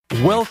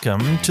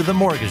Welcome to The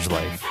Mortgage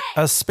Life,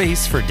 a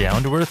space for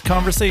down-to-earth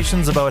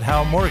conversations about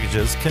how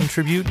mortgages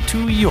contribute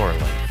to your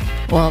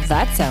life. Well,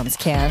 that sounds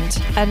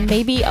canned and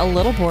maybe a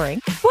little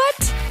boring.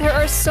 What? There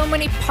are so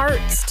many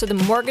parts to the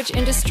mortgage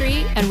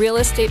industry and real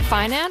estate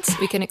finance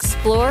we can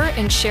explore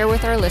and share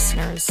with our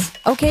listeners.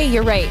 Okay,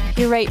 you're right.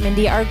 You're right,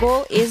 Mindy. Our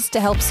goal is to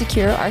help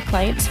secure our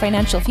clients'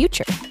 financial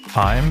future.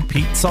 I'm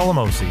Pete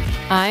Solomosi.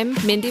 I'm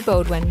Mindy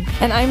Bodwin.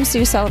 And I'm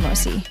Sue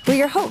Solomosi. We're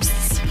your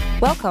hosts.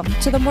 Welcome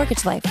to The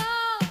Mortgage Life.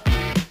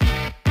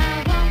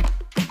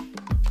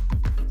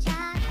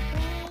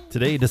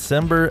 Today,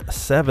 December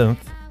 7th,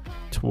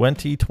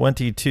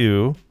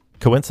 2022,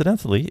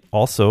 coincidentally,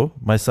 also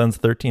my son's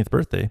 13th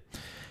birthday,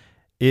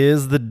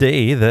 is the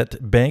day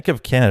that Bank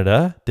of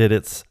Canada did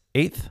its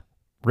 8th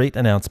rate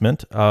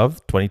announcement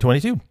of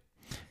 2022.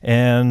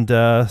 And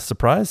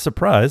surprise,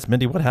 surprise,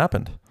 Mindy, what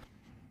happened?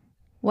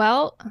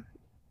 Well,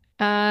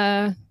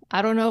 I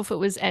don't know if it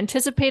was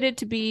anticipated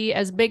to be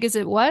as big as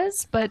it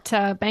was, but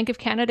Bank of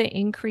Canada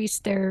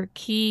increased their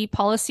key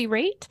policy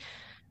rate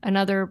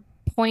another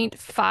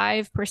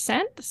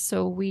 0.5%.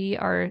 So we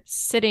are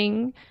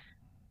sitting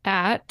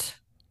at,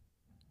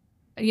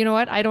 you know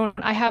what? I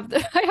have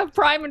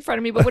prime in front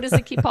of me, but what is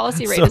the key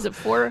policy rate? Is it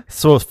 4?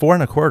 So it's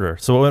 4.25.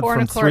 So it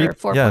went from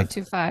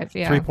 4.25.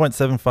 Yeah.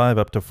 3.75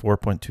 up to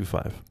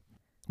 4.25,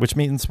 which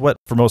means what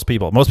for most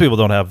people? Most people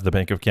don't have the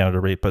Bank of Canada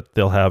rate, but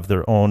they'll have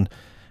their own,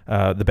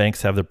 the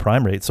banks have their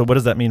prime rate. So what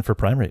does that mean for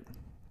prime rate?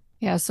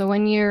 Yeah, so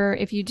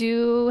if you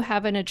do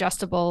have an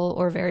adjustable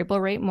or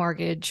variable rate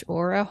mortgage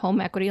or a home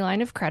equity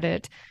line of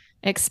credit,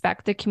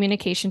 expect the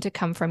communication to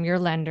come from your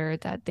lender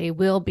that they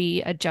will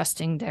be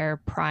adjusting their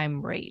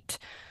prime rate.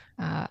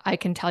 I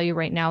can tell you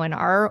right now in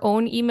our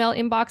own email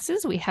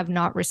inboxes, we have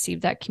not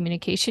received that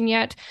communication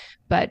yet.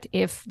 But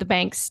if the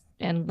banks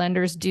and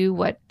lenders do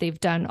what they've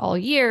done all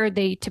year,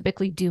 they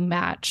typically do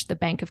match the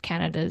Bank of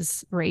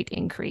Canada's rate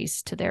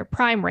increase to their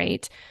prime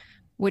rate,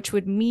 which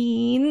would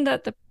mean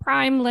that the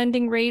prime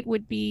lending rate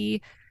would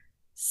be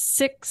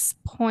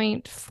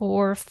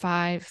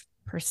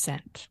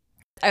 6.45%.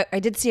 I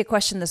did see a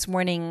question this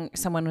morning.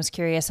 Someone was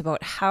curious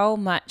about how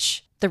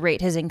much the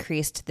rate has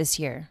increased this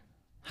year.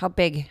 How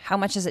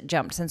much has it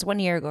jumped since 1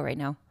 year ago right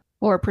now?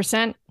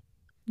 4%.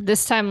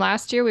 This time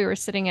last year, we were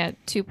sitting at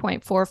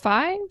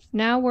 2.45.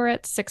 Now we're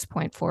at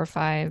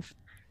 6.45.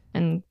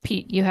 And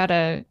Pete, you had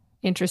a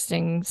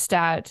interesting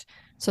stat.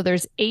 So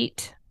there's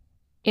 8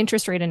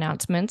 interest rate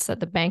announcements that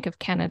the Bank of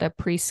Canada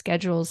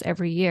pre-schedules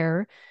every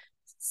year.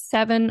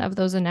 7 of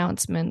those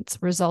announcements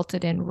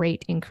resulted in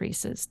rate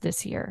increases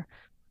this year,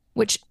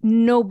 which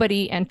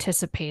nobody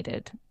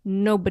anticipated.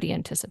 Nobody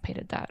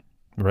anticipated that.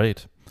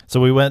 Right.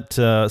 So we went,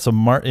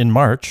 in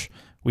March,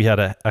 we had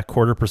a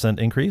 0.25%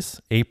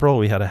 increase. April,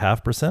 we had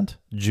 0.5%.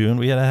 June,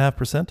 we had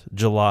 0.5%.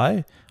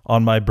 July,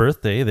 on my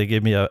birthday, they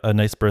gave me a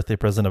nice birthday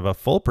present of a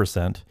full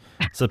percent.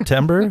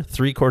 September,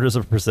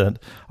 0.75%.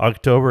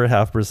 October,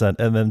 0.5%.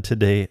 And then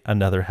today,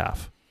 another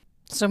 0.5%.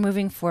 So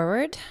moving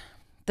forward,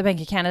 the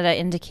Bank of Canada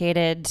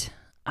indicated,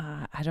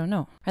 I don't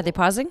know, are they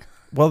pausing?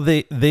 Well,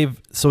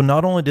 so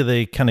not only do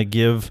they kind of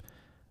give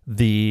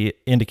the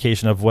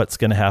indication of what's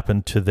going to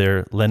happen to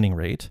their lending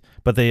rate,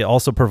 but they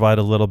also provide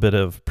a little bit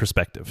of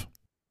perspective.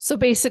 So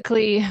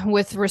basically,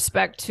 with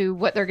respect to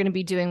what they're going to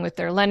be doing with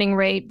their lending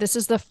rate, this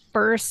is the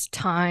first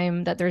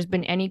time that there's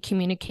been any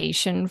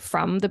communication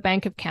from the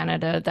Bank of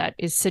Canada that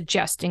is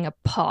suggesting a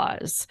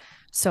pause.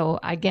 So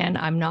again,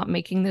 I'm not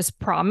making this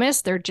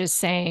promise. They're just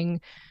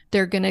saying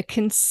they're going to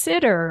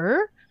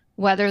consider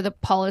whether the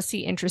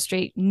policy interest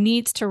rate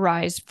needs to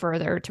rise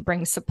further to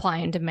bring supply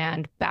and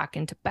demand back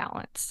into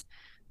balance.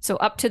 So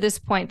up to this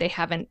point, they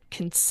haven't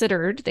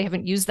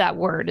used that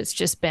word. It's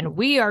just been,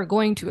 we are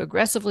going to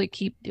aggressively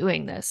keep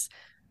doing this.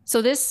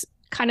 So this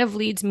kind of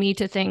leads me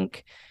to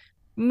think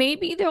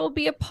maybe there will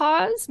be a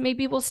pause.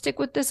 Maybe we'll stick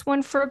with this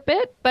one for a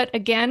bit. But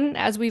again,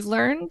 as we've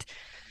learned,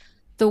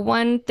 the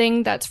one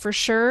thing that's for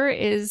sure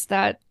is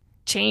that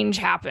change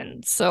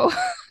happens. So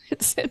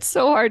it's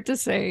so hard to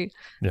say.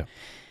 Yeah.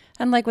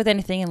 And like with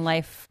anything in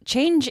life,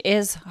 change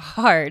is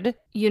hard.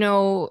 You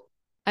know,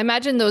 I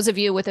imagine those of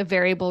you with a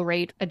variable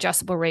rate,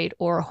 adjustable rate,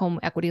 or a home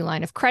equity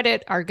line of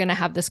credit are going to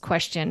have this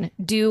question,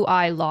 do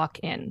I lock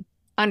in?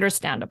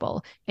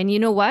 Understandable. And you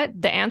know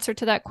what? The answer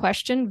to that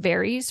question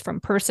varies from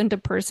person to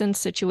person,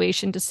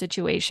 situation to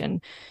situation.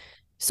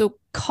 So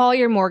call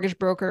your mortgage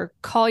broker,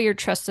 call your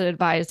trusted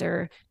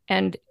advisor,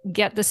 and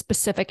get the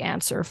specific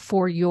answer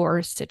for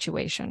your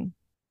situation.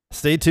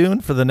 Stay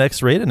tuned for the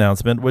next rate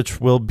announcement,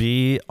 which will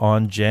be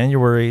on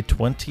January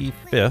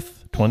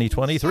 25th,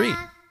 2023.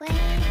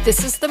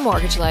 This is The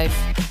Mortgage Life.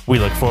 We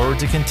look forward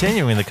to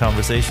continuing the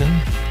conversation.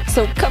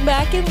 So come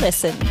back and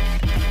listen.